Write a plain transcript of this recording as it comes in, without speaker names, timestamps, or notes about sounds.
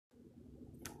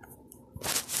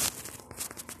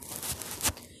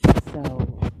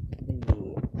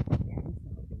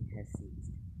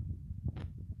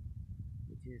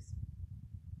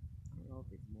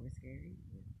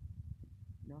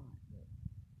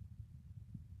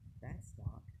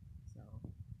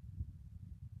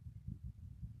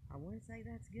to say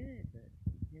that's good, but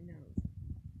who knows?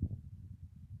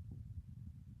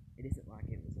 It isn't like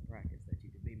it was a practice that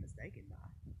you could be mistaken by.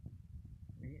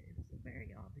 It was a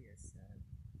very obvious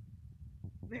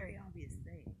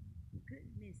thing. You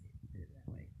couldn't miss it, put it that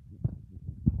way.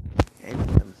 And,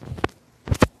 you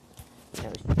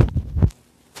know,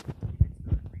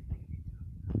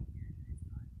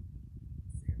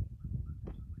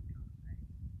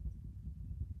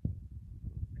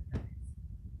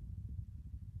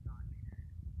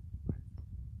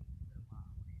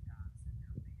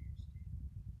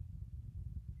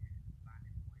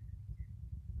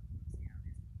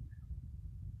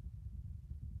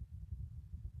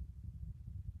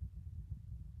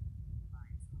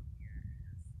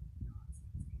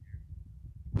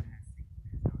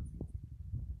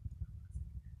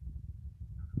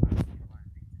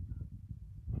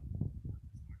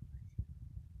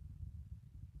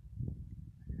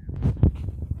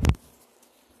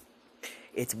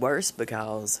 it's worse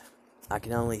because I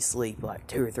can only sleep like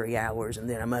 2 or 3 hours and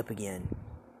then I'm up again,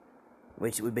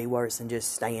 which would be worse than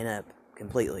just staying up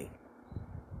completely.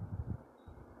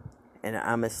 And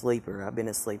I'm a sleeper. I've been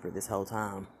a sleeper this whole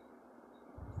time.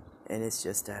 And it's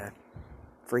just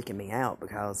freaking me out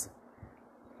because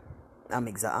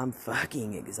I'm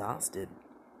fucking exhausted.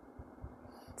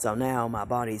 So now my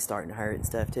body's starting to hurt and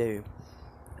stuff too.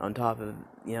 On top of,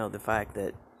 the fact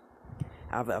that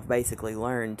I've basically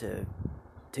learned to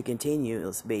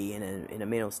continuously be in a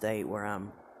mental state where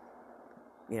I'm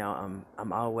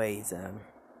always a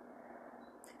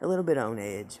little bit on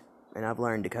edge, and I've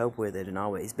learned to cope with it and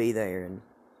always be there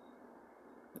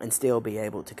and still be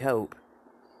able to cope.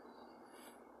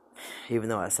 Even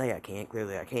though I say I can't,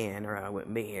 clearly I can, or I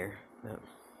wouldn't be here.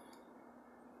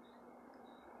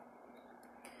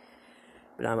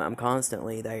 But I'm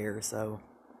constantly there, so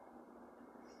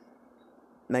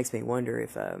it makes me wonder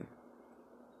if a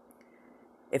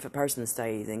person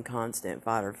stays in constant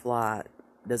fight or flight,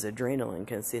 does adrenaline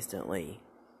consistently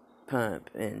pump,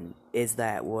 and is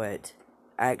that what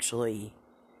actually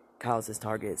causes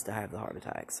targets to have the heart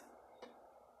attacks?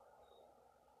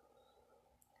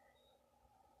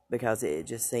 Because it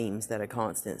just seems that a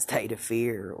constant state of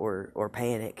fear or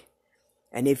panic,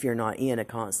 and if you're not in a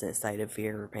constant state of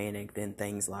fear or panic, then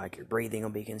things like your breathing will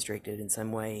be constricted in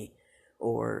some way,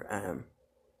 or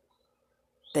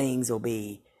things will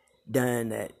be done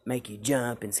that make you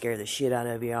jump and scare the shit out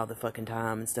of you all the fucking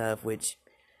time and stuff, which,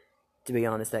 to be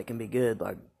honest, that can be good,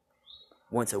 like,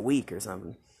 once a week or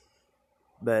something.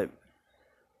 But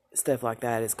stuff like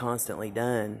that is constantly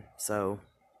done, so,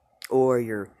 or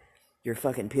you're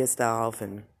fucking pissed off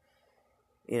and,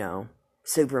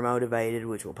 super motivated,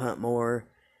 which will pump more,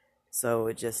 so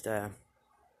it just, the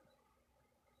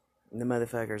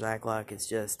motherfuckers act like it's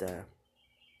just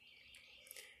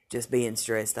being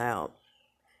stressed out.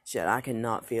 Shit, I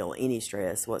cannot feel any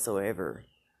stress whatsoever,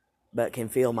 but can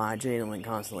feel my adrenaline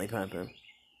constantly pumping.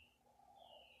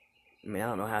 I mean, I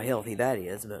don't know how healthy that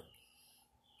is, but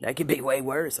that could be way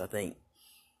worse, I think.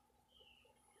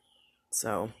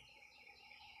 So,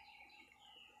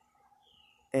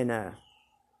 and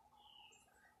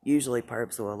usually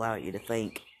perps will allow you to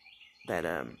think that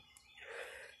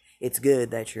it's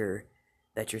good that you're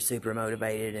super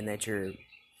motivated and that you're,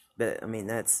 but I mean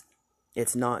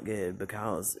it's not good,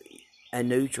 because a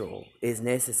neutral is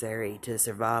necessary to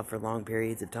survive for long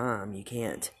periods of time. You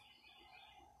can't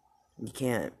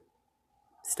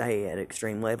stay at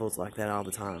extreme levels like that all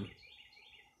the time.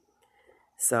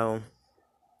 So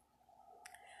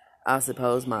I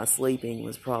suppose my sleeping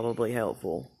was probably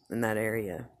helpful in that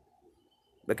area,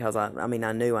 because I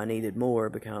knew I needed more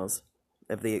because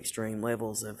of the extreme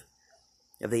levels of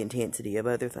the intensity of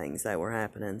other things that were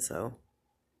happening. So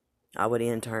I would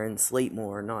in turn sleep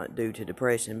more, not due to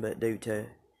depression, but due to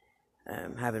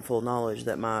having full knowledge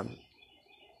that my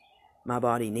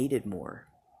body needed more.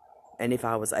 And if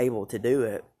I was able to do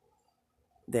it,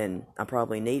 then I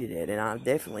probably needed it. And I'd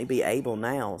definitely be able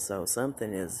now, so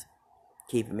something is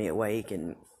keeping me awake.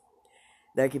 And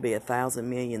there could be 1,000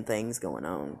 million things going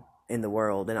on in the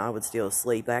world, and I would still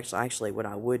sleep. Actually what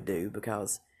I would do,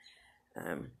 because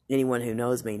anyone who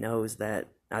knows me knows that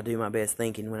I do my best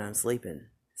thinking when I'm sleeping.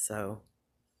 So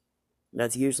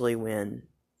that's usually when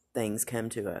things come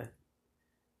to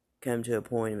a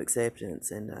point of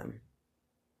acceptance, and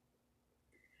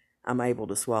I'm able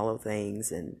to swallow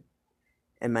things and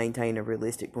maintain a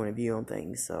realistic point of view on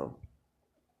things. So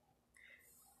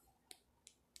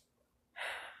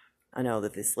I know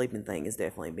that this sleeping thing is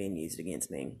definitely being used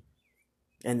against me,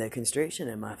 and the constriction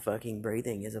in my fucking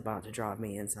breathing is about to drive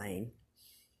me insane.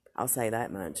 I'll say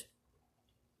that much.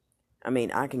 I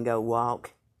mean, I can go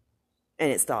walk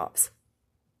and it stops.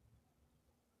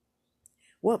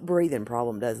 What breathing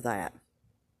problem does that?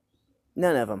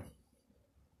 None of them.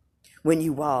 When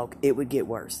you walk, it would get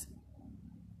worse.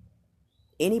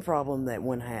 Any problem that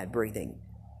one had breathing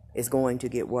is going to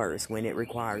get worse when it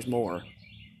requires more.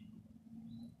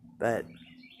 But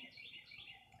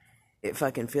it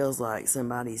fucking feels like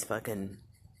somebody's fucking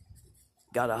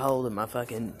got a hold of my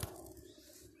fucking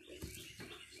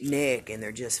neck and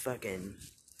they're just fucking...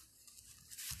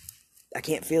 I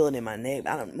can't feel it in my neck.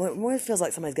 I don't... What it feels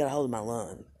like somebody's got a hold of my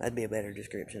lung. That'd be a better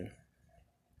description.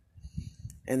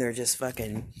 And they're just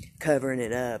fucking covering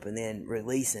it up and then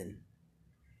releasing.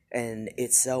 And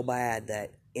it's so bad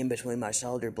that in between my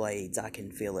shoulder blades, I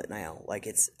can feel it now. Like,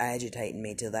 it's agitating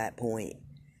me to that point.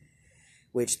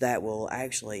 Which that will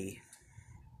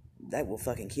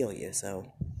fucking kill you,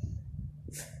 so...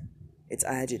 It's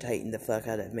agitating the fuck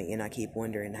out of me, and I keep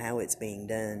wondering how it's being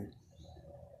done.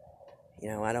 You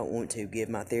know, I don't want to give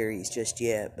my theories just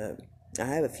yet, but I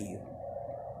have a few.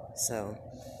 So,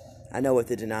 I know what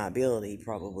the deniability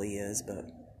probably is, but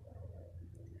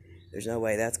there's no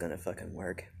way that's gonna fucking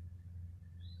work.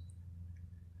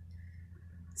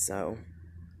 So,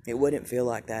 it wouldn't feel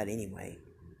like that anyway.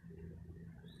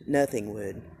 Nothing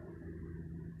would.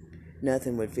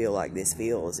 Nothing would feel like this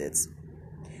feels.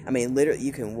 I mean, literally,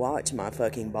 you can watch my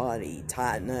fucking body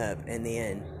tighten up and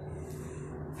then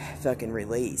fucking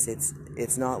release.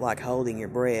 It's not like holding your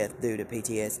breath due to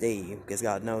PTSD, because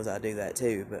God knows I do that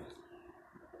too, but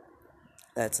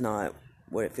that's not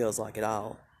what it feels like at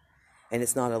all. And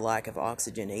it's not a lack of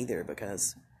oxygen either,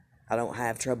 because I don't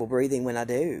have trouble breathing when I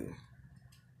do.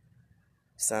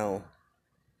 So,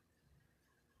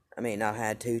 I mean, I've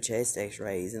had 2 chest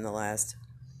x-rays in the last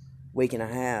week and a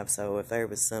half, so if there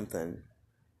was something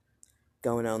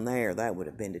going on there, that would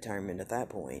have been determined at that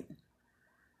point.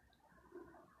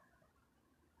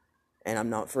 And I'm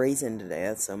not freezing to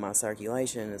death, so my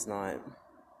circulation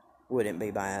wouldn't be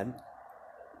bad.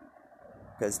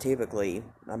 Because typically,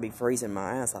 I'd be freezing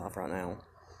my ass off right now.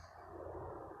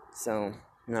 So,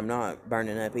 and I'm not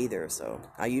burning up either, so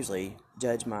I usually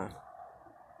judge my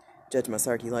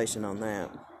circulation on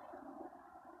that.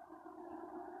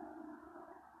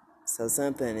 So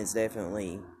something is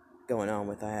definitely going on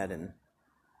with that, and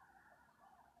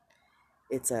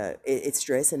it's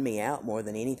stressing me out more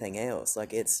than anything else.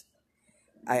 Like,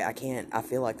 I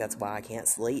feel like that's why I can't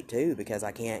sleep too, because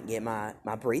I can't get my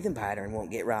breathing pattern won't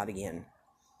get right again.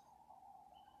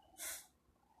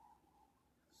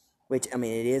 Which, I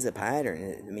mean, it is a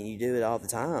pattern. I mean, you do it all the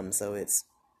time, so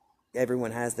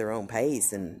everyone has their own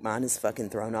pace, and mine is fucking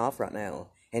thrown off right now.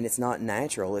 And it's not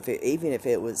natural. Even if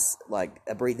it was like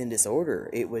a breathing disorder,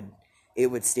 it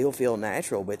would still feel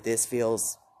natural, but this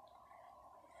feels...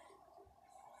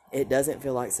 It doesn't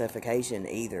feel like suffocation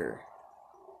either.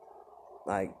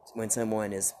 Like when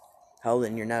someone is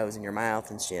holding your nose and your mouth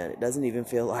and shit, it doesn't even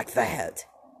feel like that.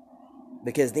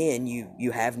 Because then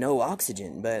you have no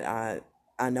oxygen, but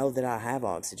I know that I have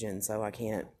oxygen, so I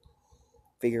can't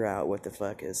figure out what the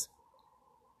fuck is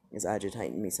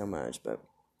agitating me so much, but...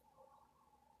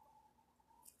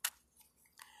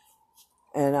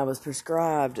 And I was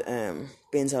prescribed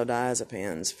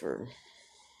benzodiazepines for...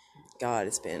 God,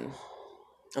 it's been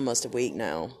almost a week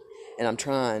now. And I'm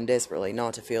trying desperately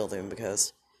not to feel them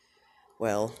because,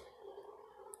 well,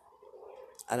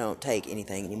 I don't take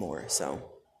anything anymore, so...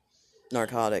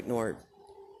 Narcotic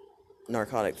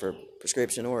for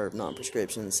prescription or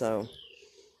non-prescription, so...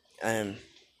 And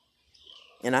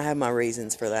I have my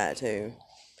reasons for that, too.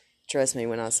 Trust me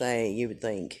when I say you would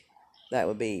think that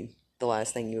would be the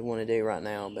last thing you would want to do right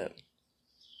now, but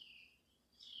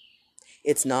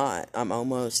it's not. I'm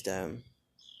almost, I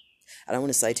don't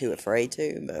want to say too afraid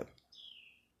to, but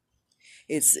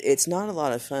it's not a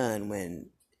lot of fun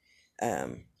when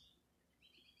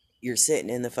you're sitting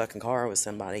in the fucking car with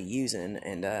somebody using,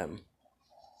 and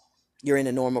you're in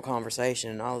a normal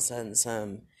conversation, and all of a sudden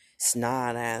some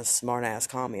snide-ass, smart-ass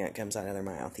comment comes out of their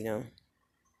mouth, you know?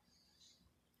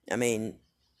 I mean,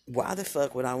 why the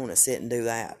fuck would I want to sit and do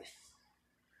that?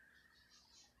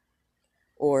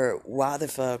 Or why the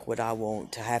fuck would I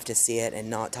want to have to sit and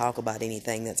not talk about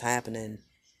anything that's happening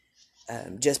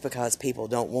just because people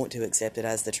don't want to accept it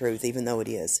as the truth, even though it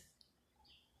is?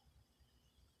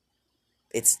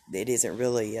 It isn't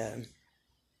really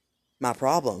my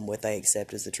problem what they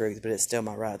accept as the truth, but it's still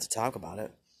my right to talk about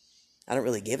it. I don't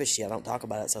really give a shit. I don't talk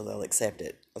about it so they'll accept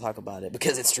it. I'll talk about it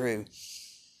because it's true.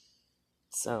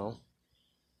 So,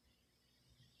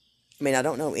 I mean, I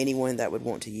don't know anyone that would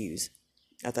want to use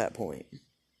at that point.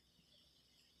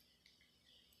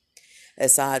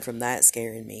 Aside from that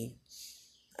scaring me,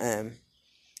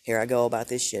 here I go about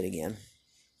this shit again.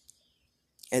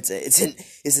 This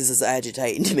is as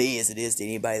agitating to me as it is to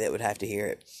anybody that would have to hear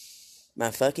it.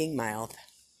 My fucking mouth.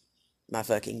 My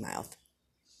fucking mouth.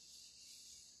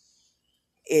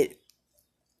 It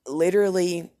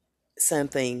literally,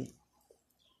 something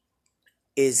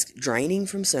is draining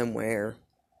from somewhere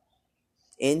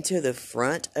into the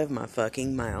front of my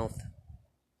fucking mouth,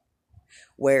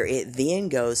 where it then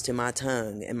goes to my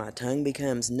tongue, and my tongue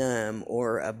becomes numb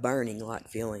or a burning like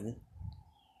feeling.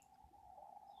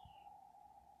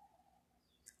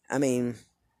 I mean,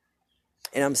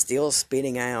 and I'm still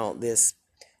spitting out this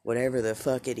whatever the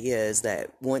fuck it is that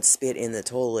once spit in the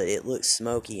toilet, it looks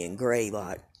smoky and gray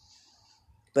like.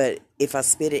 But if I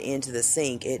spit it into the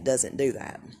sink, it doesn't do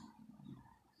that.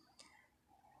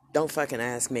 Don't fucking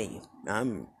ask me.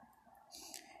 And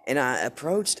I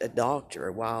approached a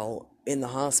doctor while in the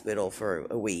hospital for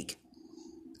a week.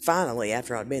 Finally,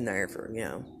 after I'd been there for,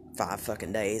 5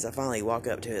 fucking days, I finally walk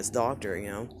up to his doctor,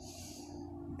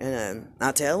 and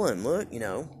I tell him, look,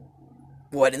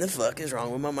 what in the fuck is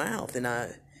wrong with my mouth? And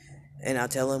I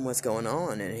tell him what's going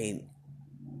on, and he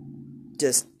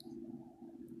just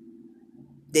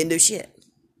didn't do shit.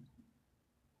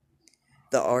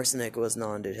 The arsenic was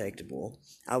non-detectable.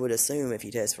 I would assume if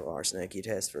you test for arsenic, you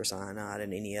test for cyanide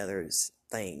and any other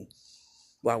thing.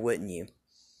 Why wouldn't you?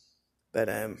 But,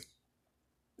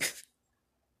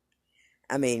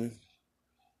 I mean,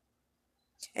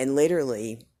 and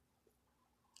literally,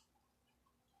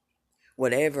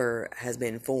 whatever has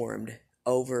been formed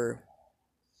over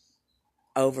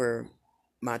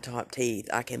my top teeth,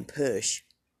 I can push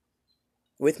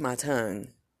with my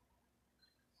tongue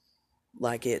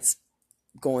like it's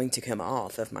going to come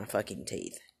off of my fucking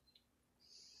teeth.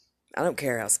 I don't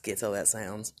care how schizo that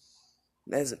sounds.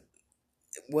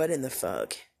 What in the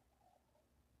fuck?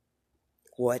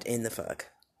 What in the fuck?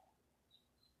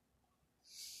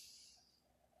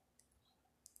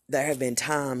 There have been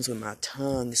times when my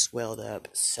tongue swelled up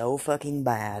so fucking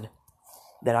bad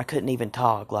that I couldn't even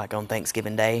talk, like on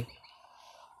Thanksgiving Day.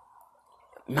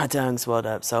 My tongue swelled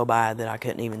up so bad that I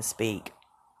couldn't even speak.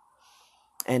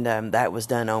 And that was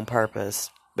done on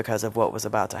purpose because of what was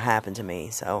about to happen to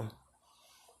me. So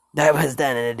that was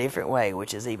done in a different way,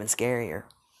 which is even scarier.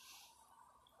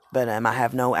 But I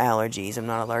have no allergies. I'm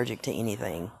not allergic to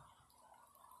anything.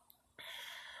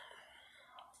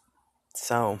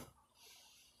 So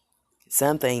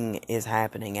something is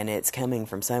happening, and it's coming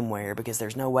from somewhere, because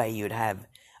there's no way you would have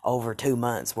over 2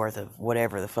 months worth of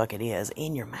whatever the fuck it is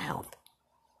in your mouth.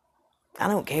 I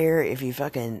don't care if you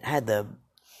fucking had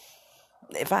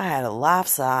if I had a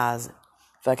life-size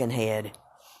fucking head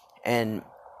and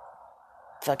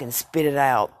fucking spit it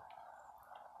out,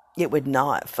 it would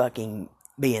not fucking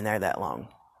be in there that long.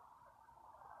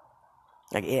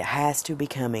 Like, it has to be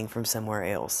coming from somewhere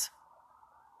else.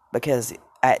 Because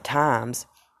at times,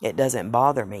 it doesn't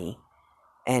bother me,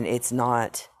 and it's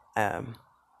not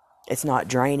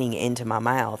draining into my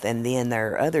mouth. And then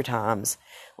there are other times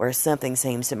where something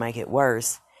seems to make it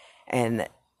worse, and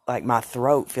like my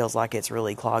throat feels like it's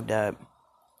really clogged up,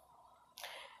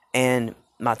 and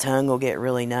my tongue will get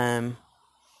really numb,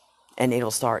 and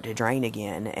it'll start to drain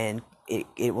again, and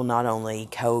it will not only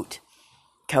coat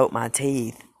my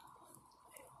teeth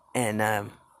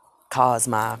and cause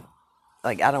my,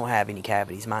 like, I don't have any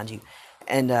cavities, mind you,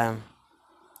 and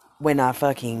when I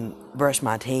fucking brush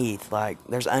my teeth, like,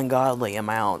 there's ungodly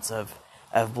amounts of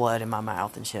blood in my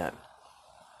mouth and shit.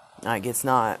 Like, it's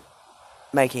not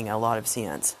making a lot of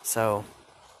sense. So,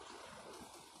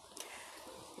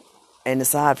 and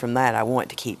aside from that, I want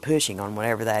to keep pushing on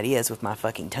whatever that is with my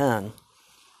fucking tongue.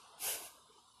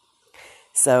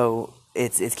 So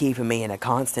it's keeping me in a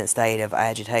constant state of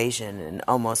agitation and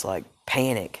almost like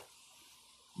panic,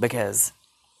 because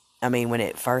I mean, when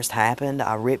it first happened,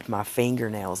 I ripped my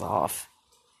fingernails off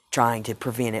trying to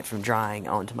prevent it from drying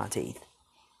onto my teeth.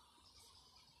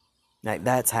 Like,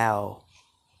 that's how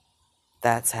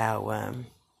bad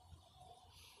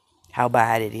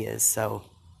it is. So,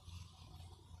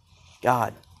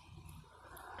 God.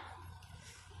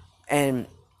 And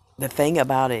the thing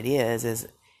about it is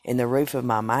in the roof of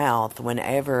my mouth,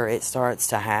 whenever it starts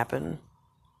to happen,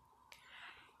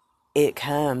 it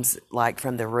comes like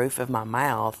from the roof of my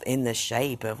mouth in the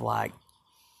shape of like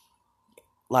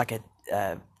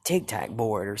a tic-tac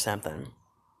board or something.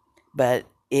 But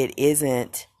it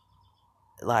isn't,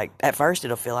 like, at first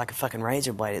it'll feel like a fucking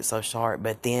razor blade, it's so sharp,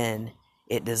 but then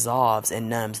it dissolves and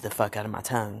numbs the fuck out of my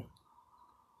tongue.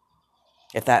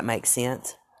 If that makes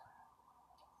sense.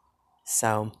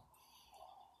 So,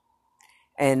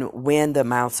 and when the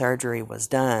mouth surgery was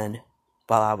done,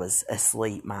 while I was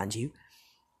asleep, mind you,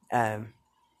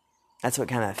 that's what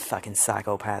kind of fucking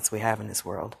psychopaths we have in this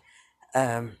world.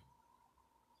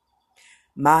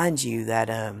 mind you that,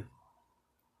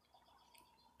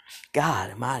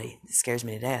 God almighty, it scares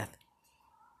me to death.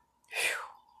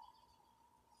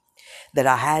 That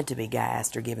I had to be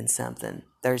gassed or given something.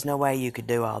 There's no way you could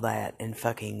do all that and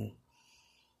fucking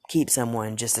keep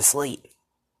someone just asleep.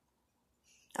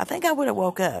 I think I would have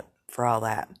woke up for all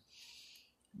that.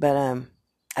 But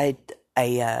a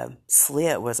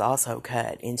slit was also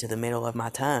cut into the middle of my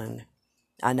tongue.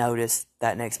 I noticed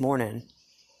that next morning,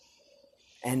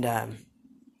 and I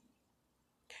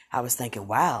was thinking,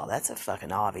 wow, that's a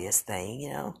fucking obvious thing, you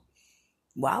know?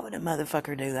 Why would a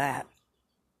motherfucker do that?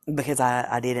 Because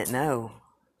I didn't know.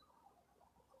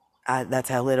 That's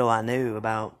how little I knew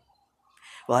about.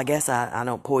 Well, I guess I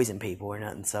don't poison people or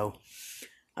nothing, so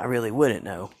I really wouldn't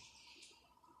know.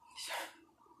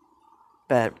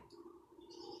 But,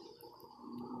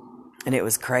 and it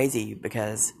was crazy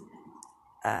because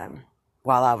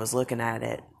while I was looking at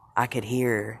it, I could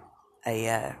hear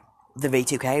the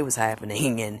V2K was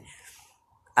happening, and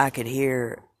I could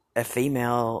hear a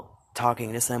female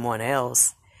talking to someone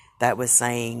else that was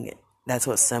saying that's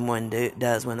what someone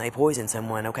does when they poison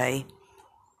someone, okay?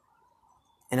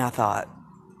 And I thought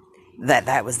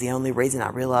that was the only reason I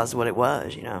realized what it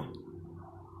was, you know?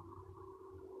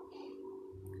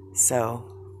 So,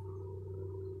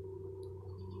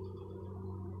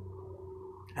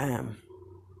 a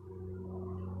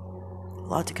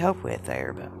lot to cope with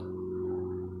there, but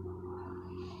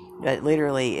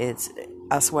literally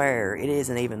I swear, it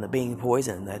isn't even the being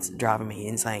poisoned that's driving me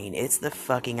insane. It's the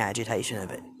fucking agitation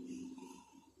of it.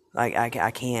 Like,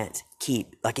 I can't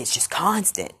keep, like, it's just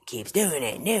constant. Keeps doing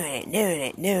it, and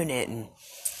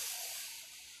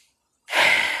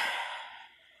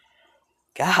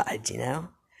God, you know?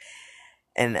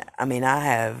 And, I mean, I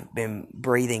have been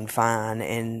breathing fine,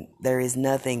 and there is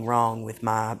nothing wrong with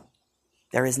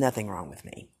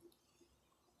me.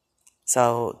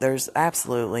 So, there's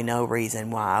absolutely no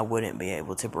reason why I wouldn't be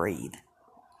able to breathe.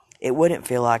 It wouldn't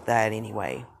feel like that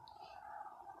anyway.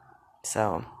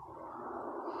 So,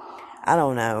 I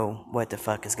don't know what the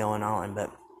fuck is going on, but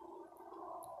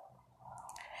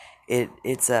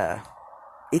it's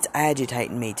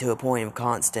agitating me to a point of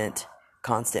constant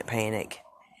panic,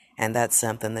 and that's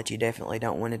something that you definitely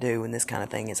don't want to do when this kind of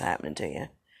thing is happening to you.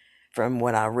 From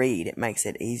what I read, it makes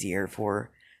it easier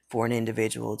for an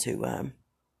individual to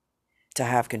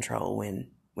have control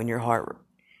when your heart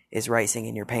is racing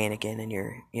and you're panicking and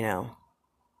you're, you know.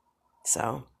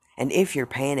 So, and if you're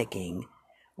panicking,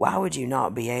 why would your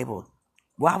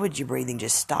breathing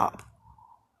just stop?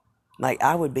 Like,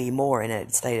 I would be more in a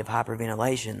state of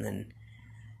hyperventilation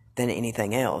than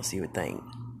anything else, you would think.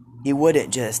 You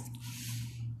wouldn't just,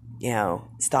 you know,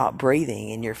 stop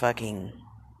breathing and you're fucking,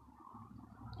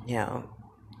 you know,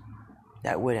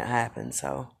 that wouldn't happen,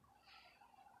 so.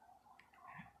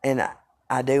 And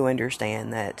I do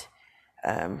understand that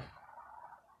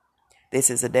this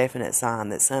is a definite sign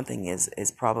that something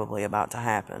is probably about to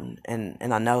happen. And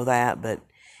I know that, but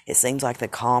it seems like the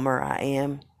calmer I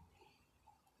am,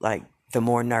 like, the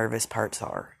more nervous parts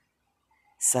are.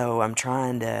 So I'm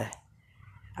trying to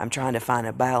find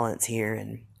a balance here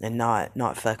and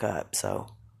not fuck up. So,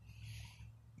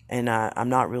 and I'm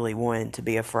not really one to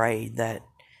be afraid that,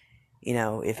 you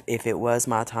know, if it was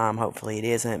my time, hopefully it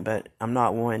isn't, but I'm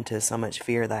not one to so much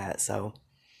fear that. So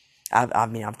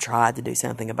I've tried to do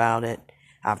something about it.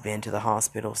 I've been to the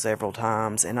hospital several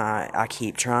times, and I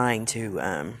keep trying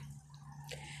to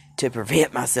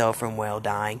prevent myself from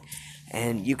dying,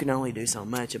 and you can only do so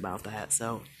much about that.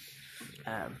 So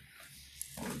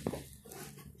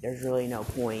there's really no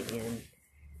point in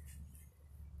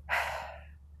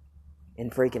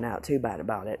freaking out too bad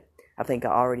about it. I think I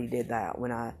already did that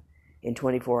when in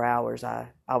 24 hours, I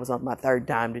was on my third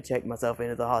time to check myself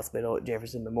into the hospital at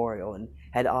Jefferson Memorial, and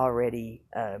had already,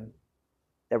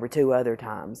 there were 2 other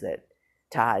times that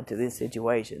tied to this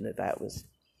situation that was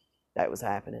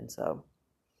happening. So,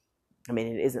 I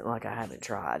mean, it isn't like I haven't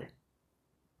tried.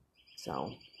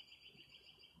 So,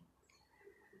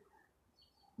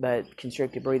 but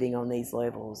constricted breathing on these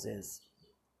levels is,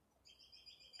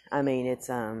 I mean, it's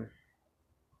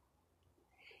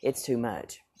too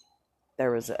much.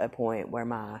 There was a point where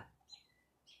my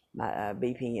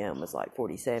BPM was like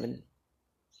 47.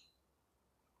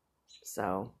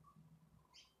 So,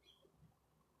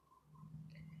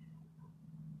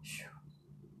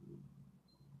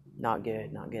 not good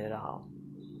at all.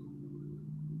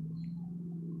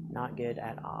 Not good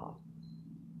at all.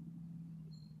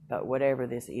 But whatever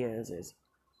this is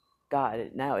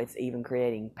God, now it's even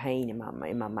creating pain in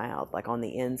my mouth, like on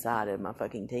the inside of my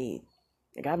fucking teeth.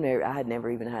 Like, I had never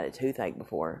even had a toothache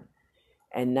before.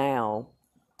 And now,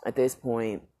 at this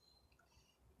point,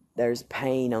 there's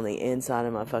pain on the inside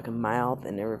of my fucking mouth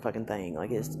and every fucking thing.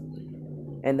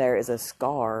 And there is a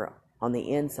scar on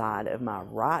the inside of my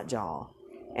right jaw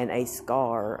and a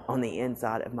scar on the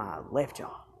inside of my left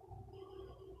jaw.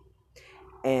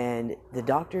 And the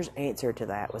doctor's answer to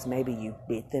that was, maybe you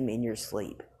bit them in your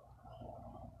sleep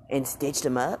and stitched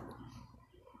them up.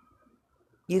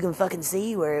 You can fucking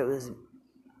see where it was.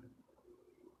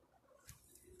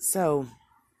 So,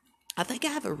 I think I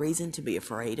have a reason to be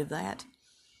afraid of that.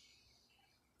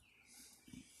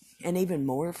 And even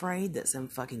more afraid that some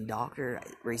fucking doctor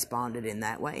responded in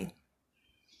that way.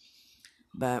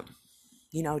 But,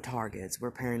 targets,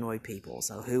 we're paranoid people,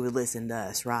 so who would listen to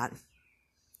us, right?